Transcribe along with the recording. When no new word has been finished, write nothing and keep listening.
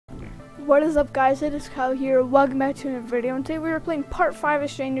What is up, guys? It is Kyle here. Welcome back to another video. And today we are playing part 5 of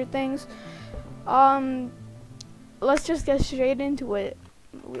Stranger Things. Let's just get straight into it.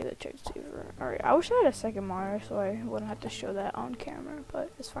 We have to check the saver. Alright, I wish I had a second monitor so I wouldn't have to show that on camera, but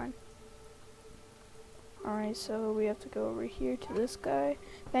it's fine. Alright, so we have to go over here to this guy.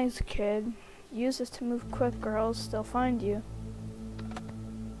 Thanks, kid. Use this to move quick, girls. They'll find you.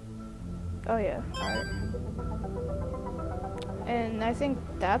 Oh yeah, alright. And I think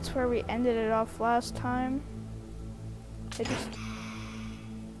that's where we ended it off last time. It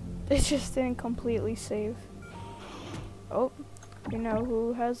just didn't completely save. Oh, you know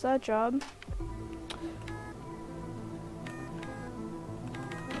who has that job.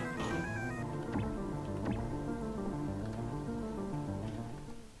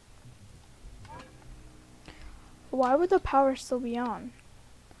 Why would the power still be on?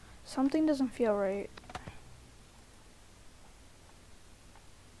 Something doesn't feel right.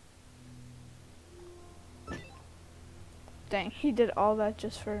 Dang, he did all that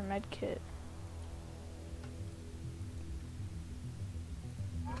just for a med kit.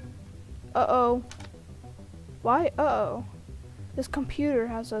 Uh-oh. Why? Uh-oh. This computer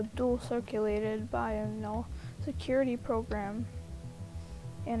has a dual circulated bio security program.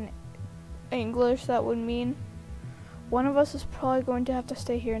 In English, that would mean one of us is probably going to have to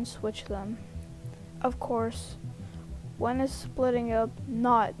stay here and switch them. Of course, when is splitting up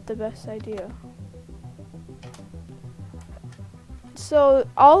not the best idea? So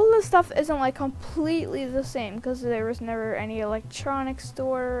all of the stuff isn't like completely the same because there was never any electronics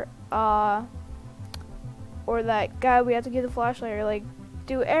store or that guy we had to give the flashlight or like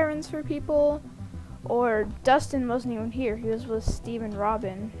do errands for people, or Dustin wasn't even here. He was with Steve and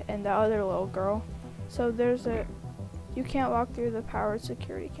Robin and the other little girl. So there's a you can't walk through the powered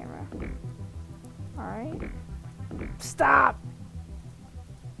security camera. Alright. Stop!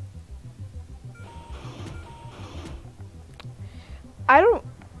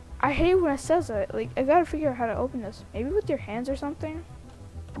 I hate when it says that. Like, I gotta figure out how to open this. Maybe with your hands or something?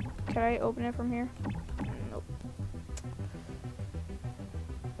 Can I open it from here? Nope.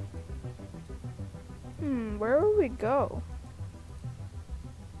 Where would we go?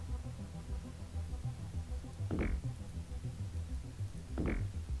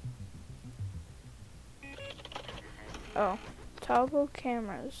 Oh, toggle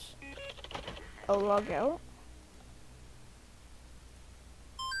cameras. A log out.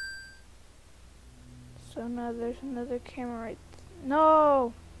 So now there's another camera right there.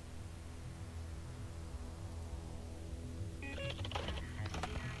 No!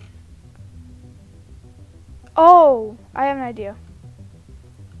 Oh! I have an idea.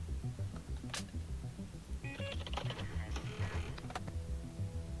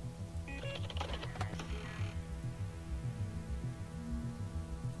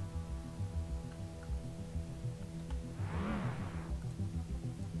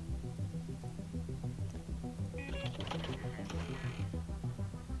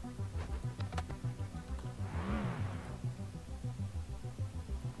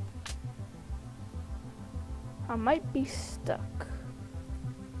 I might be stuck.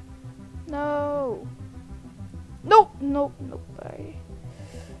 No. Nope, nope, nope.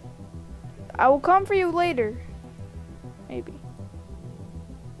 I will come for you later. Maybe.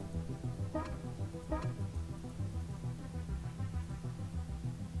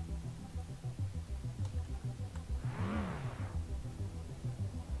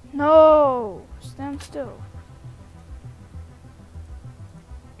 No. Stand still.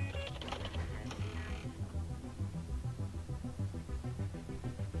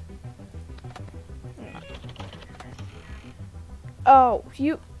 Oh,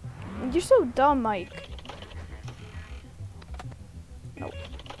 you're so dumb, Mike. Nope.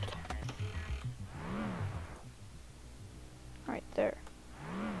 Right there.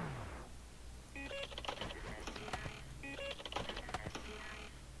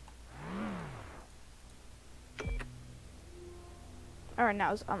 Alright,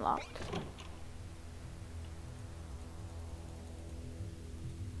 now it's unlocked.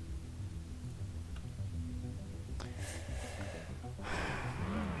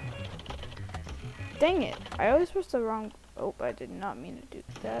 Dang it, I always pressed the wrong. Oh, I did not mean to do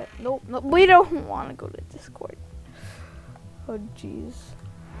that. Nope, nope, we don't want to go to Discord. Oh, jeez.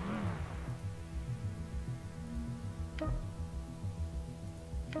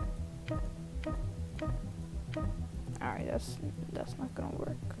 Alright, that's not gonna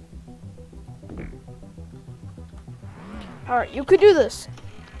work. Alright, you could do this.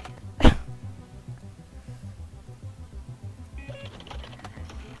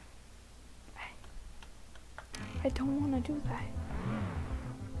 I don't want to do that.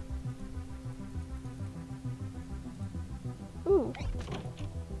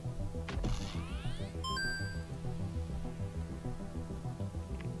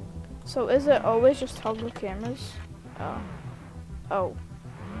 So is it always just toggle cameras? Oh. Oh.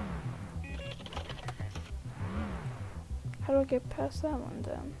 How do I get past that one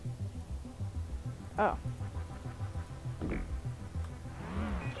then? Oh.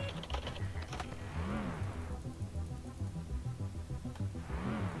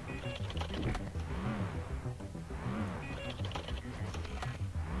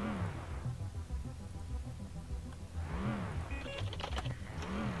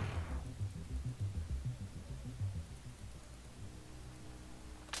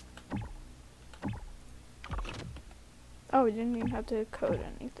 Oh, we didn't even have to code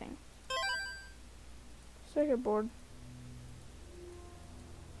anything. Circuit board.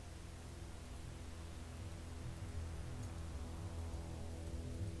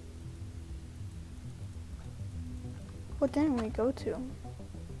 What didn't we go to?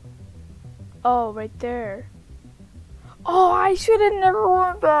 Oh, right there. Oh, I should have never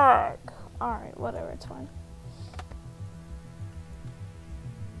went back. Alright, whatever, it's fine.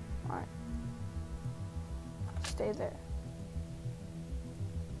 Alright. Stay there.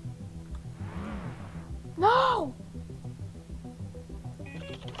 No!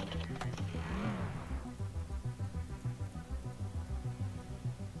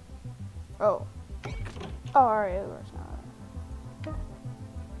 Oh. Oh, alright, it works now.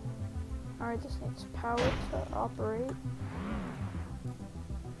 Alright, this needs power to operate.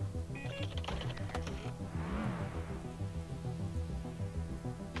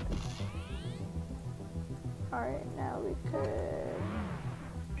 Alright, now we could...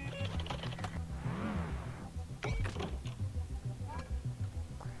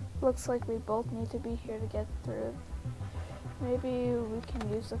 Looks like we both need to be here to get through. Maybe we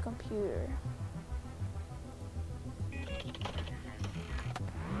can use the computer.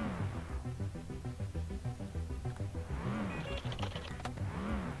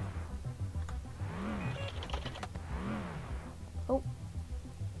 Oh.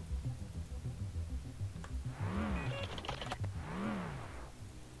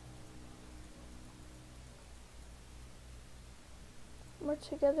 We're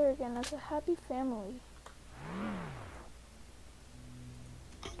together again as a happy family.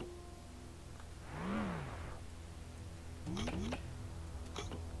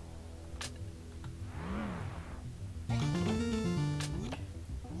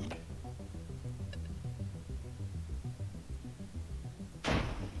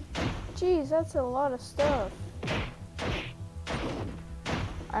 Jeez, that's a lot of stuff.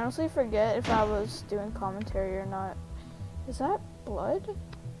 I honestly forget if I was doing commentary or not. Is that blood?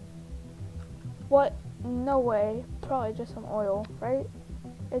 What? No way. Probably just some oil, right?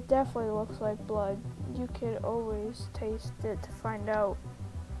 It definitely looks like blood. You could always taste it to find out.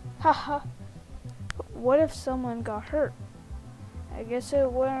 Haha. What if someone got hurt? I guess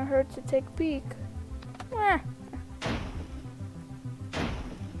it wouldn't hurt to take a peek. Eh.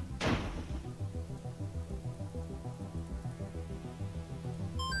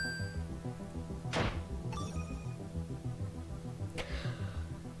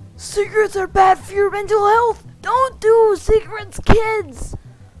 Cigarettes are bad for your mental health. Don't do cigarettes, kids.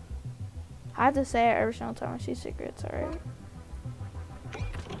 I have to say it every single time I see cigarettes, alright?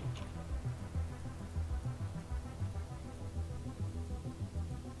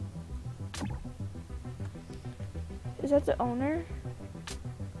 Is that the owner?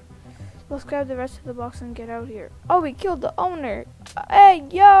 Let's grab the rest of the box and get out here. Oh, we killed the owner. Hey,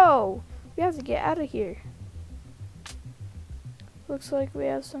 yo! We have to get out of here. Looks like we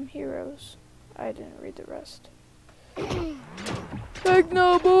have some heroes. I didn't read the rest. Heck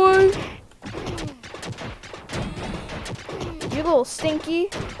no, boy! You little stinky.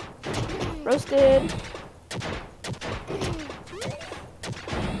 Roasted.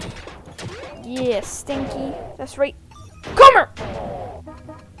 Yeah, stinky. That's right. Come here!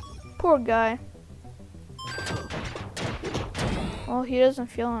 Poor guy. Well, he doesn't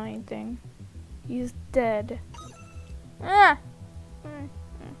feel anything. He's dead. Ah!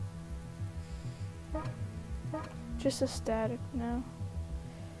 Just a static now.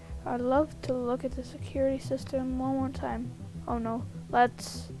 I'd love to look at the security system one more time. Oh no.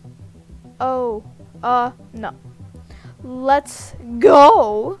 No. Let's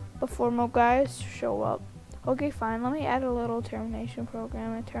go before more guys show up. Okay, fine. Let me add a little termination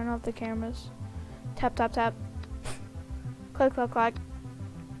program and turn off the cameras. Tap, tap, tap. Click, click, click.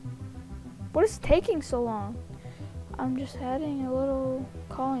 What is taking so long? I'm just adding a little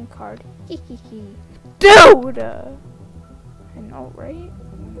calling card. Hehehe. Dude! I know, right?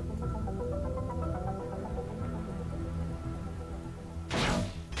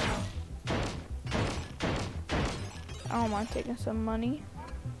 I don't mind taking some money.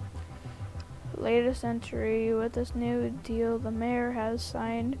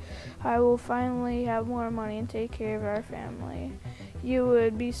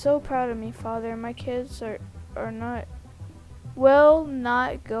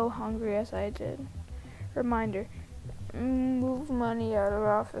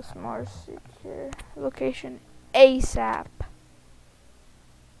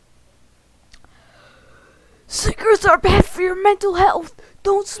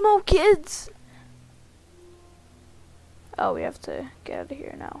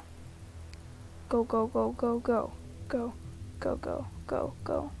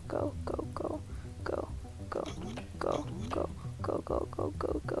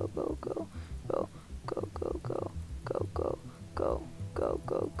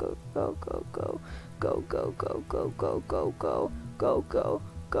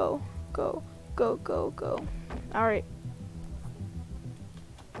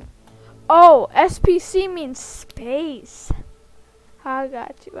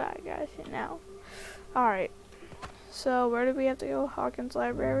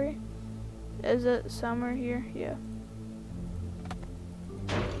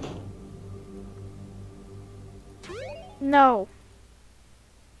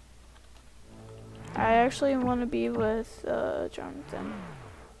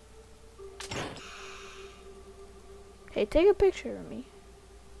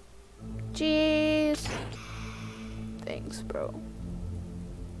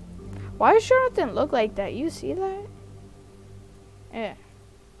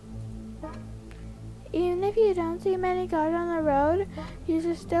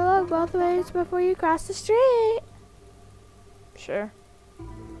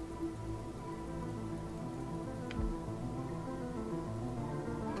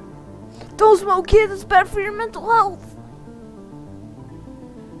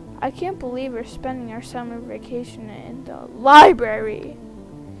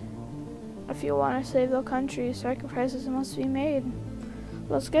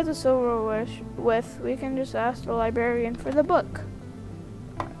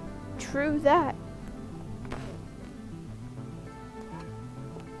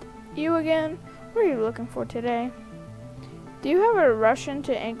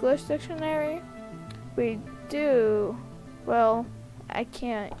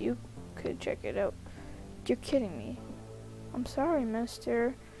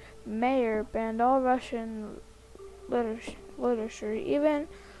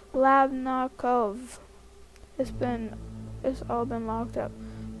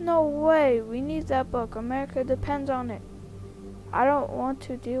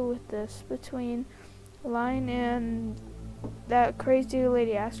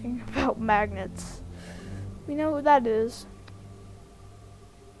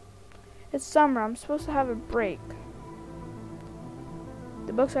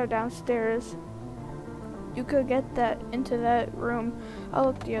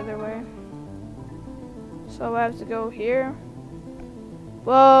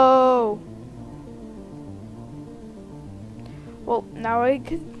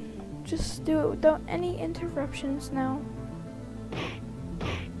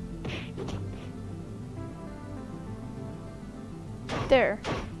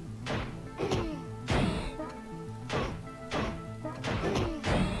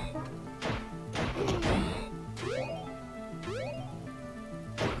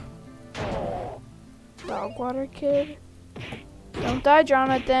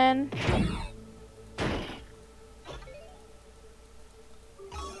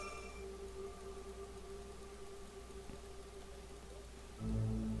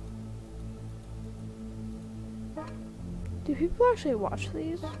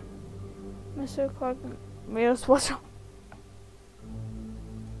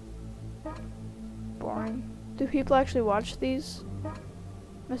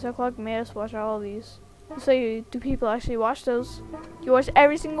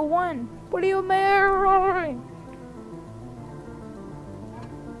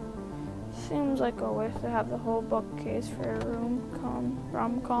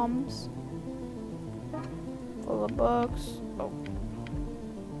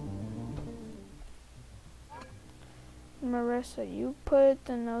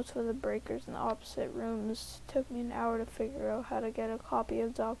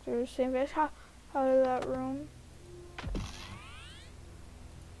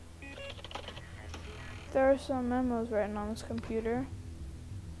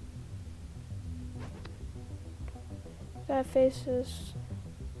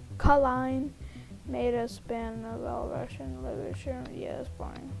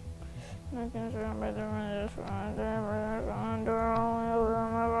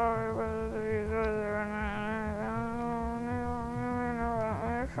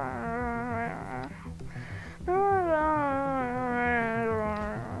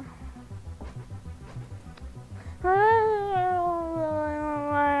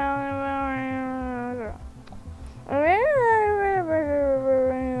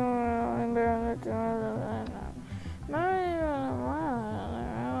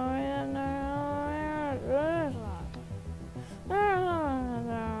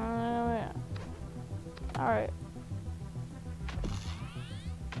 Alright.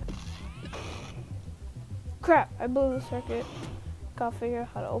 Crap, I blew the circuit. Gotta figure out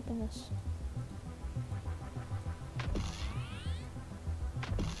how to open this.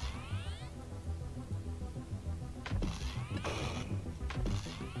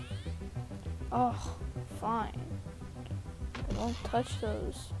 Oh, fine. I won't touch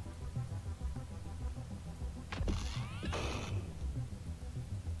those.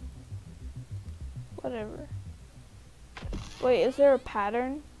 Whatever. Wait, is there a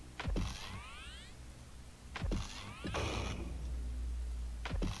pattern?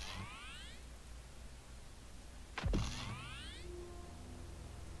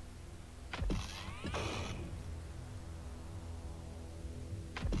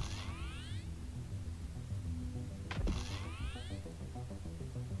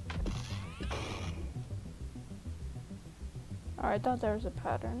 Alright, I thought there was a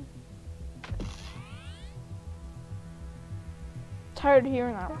pattern. Tired of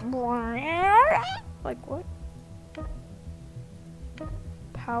hearing that. Like what?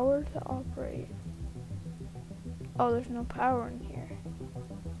 Power to operate. Oh, there's no power in here.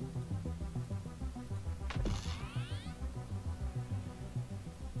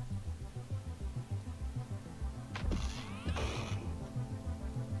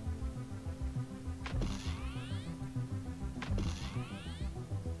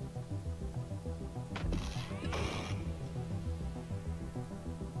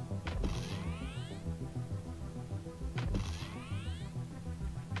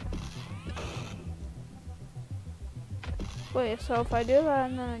 Wait, so if I do that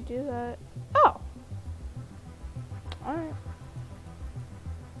and then I do that. Oh! Alright.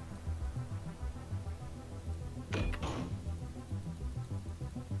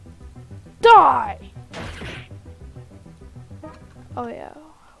 Die! Oh yeah.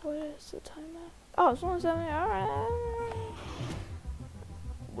 What is the time at? Oh, it's 1:70. Alright.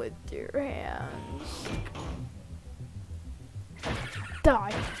 With your hands.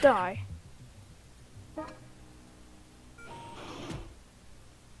 Die. Die.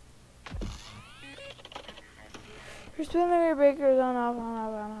 You're spinning your breakers on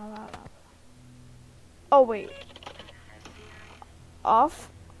off. Oh wait. Off,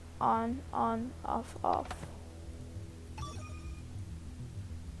 on, off, off.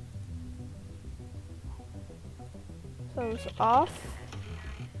 So it's off,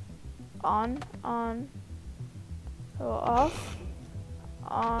 on, so off,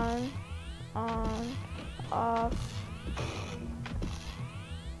 on, off.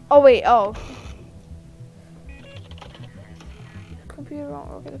 Oh wait, oh. Computer won't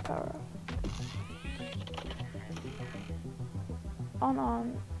work at the power off.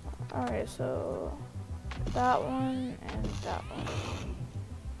 On. Alright, so that one and that one.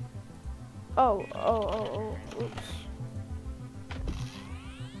 Oh, oops.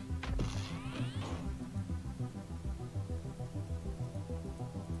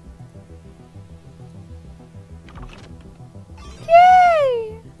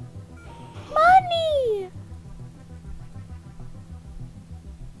 Yay! Money!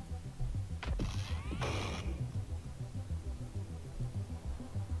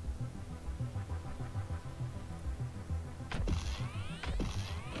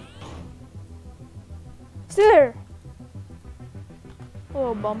 There!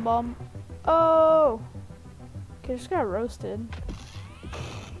 Little bum. Oh! Okay, just got roasted.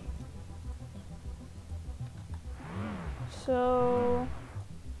 So...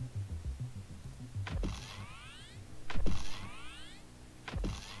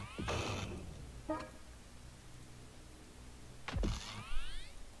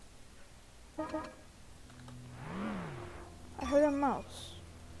 I heard a mouse.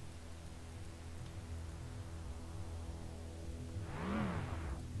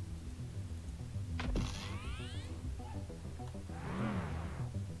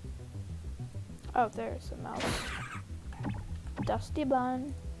 Oh, there's a mouse. Dusty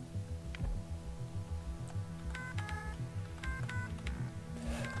bun.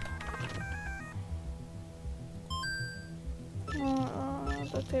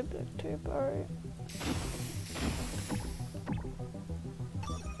 Duct tape, alright.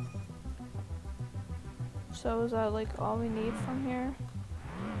 So is that like all we need from here?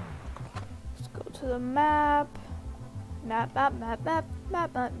 Let's go to the map. Map.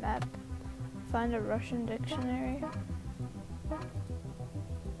 Find a Russian dictionary.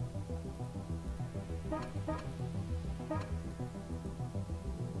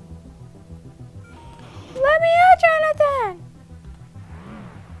 Let me out, Jonathan!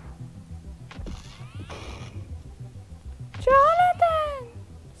 Jonathan!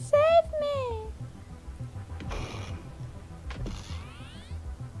 Save me!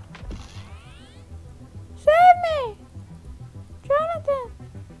 Save me! Jonathan!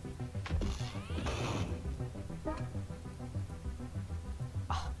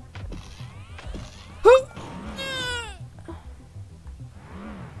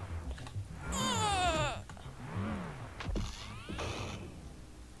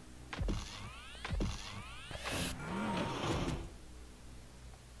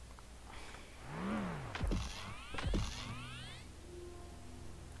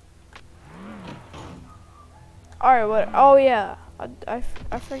 Alright, what? Oh yeah, I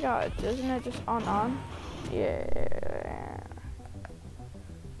forgot. Isn't it just on? Yeah.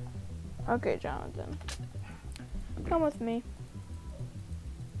 Okay, Jonathan, come with me.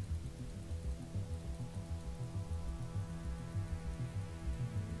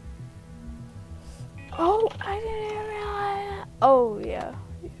 Oh, I didn't realize that. Oh yeah.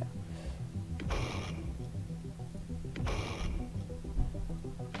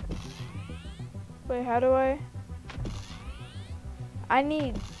 Wait, how do I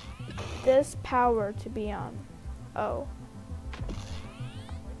need this power to be on. Oh.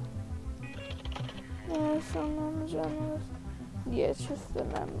 Yeah, some memos. Yeah, it's just the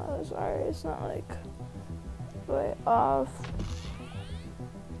memos. Alright, it's not like way off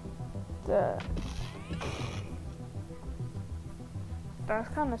the. That's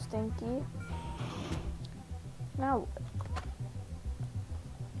kind of stinky. Now.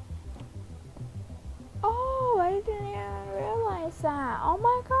 Oh, I didn't even realize that. Oh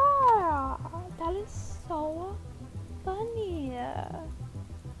my god, that is so funny.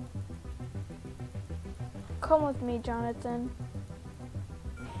 Come with me, Jonathan.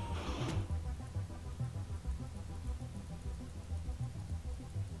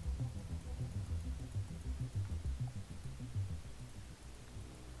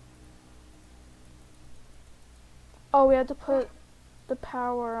 Oh, we have to put the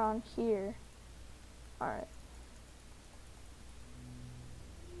power on here. Alright.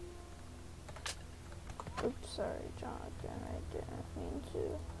 Oops, sorry, Jonathan. I didn't mean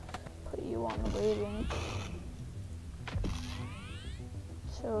to put you on waiting.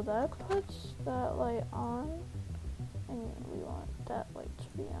 So that puts that light on, and we want that light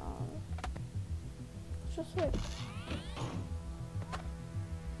to be on. It's just like,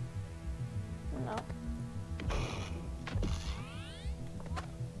 no.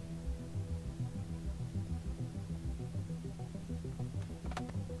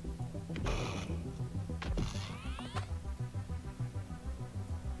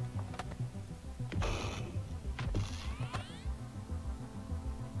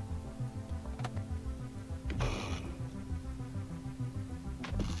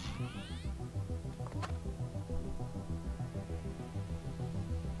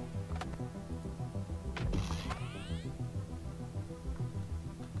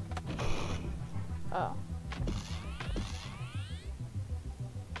 Oh.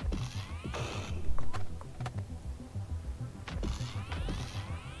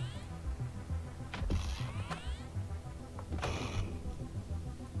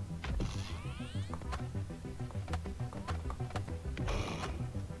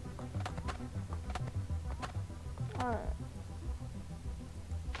 Alright.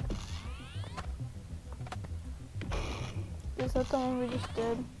 Is that the one we just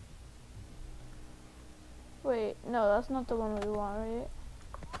did? Wait, no, that's not the one we want, right?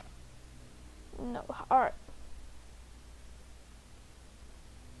 No, alright.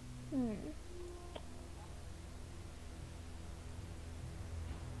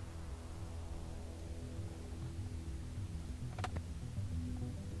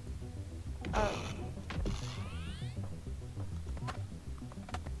 Alright.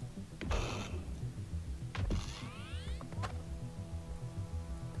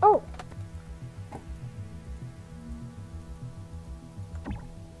 Oh!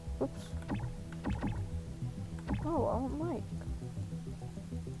 Oops. Oh, I want Mike.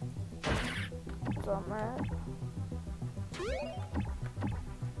 So I'm mad.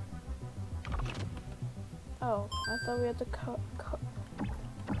 Oh, I thought we had to cut.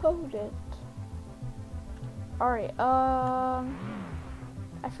 code it. Alright, I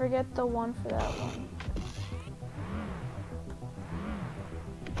forget the one for that one.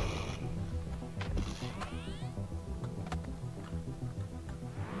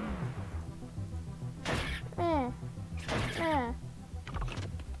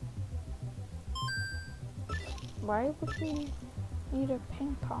 Why would we need a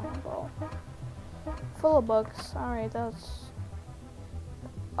ping pong ball? Full of books. Alright, that's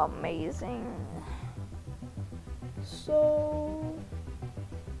amazing. So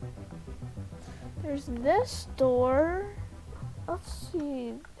there's this door. Let's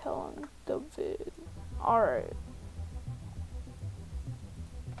see, telling the vid. Alright.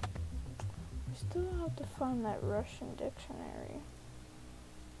 We still have to find that Russian dictionary.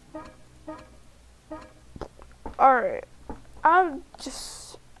 Alright. I'm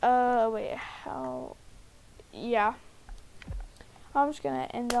just wait, how yeah. I'm just gonna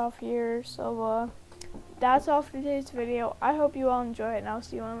end off here, so that's all for today's video. I hope you all enjoy it, and I'll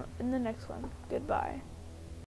see you in the next one. Goodbye.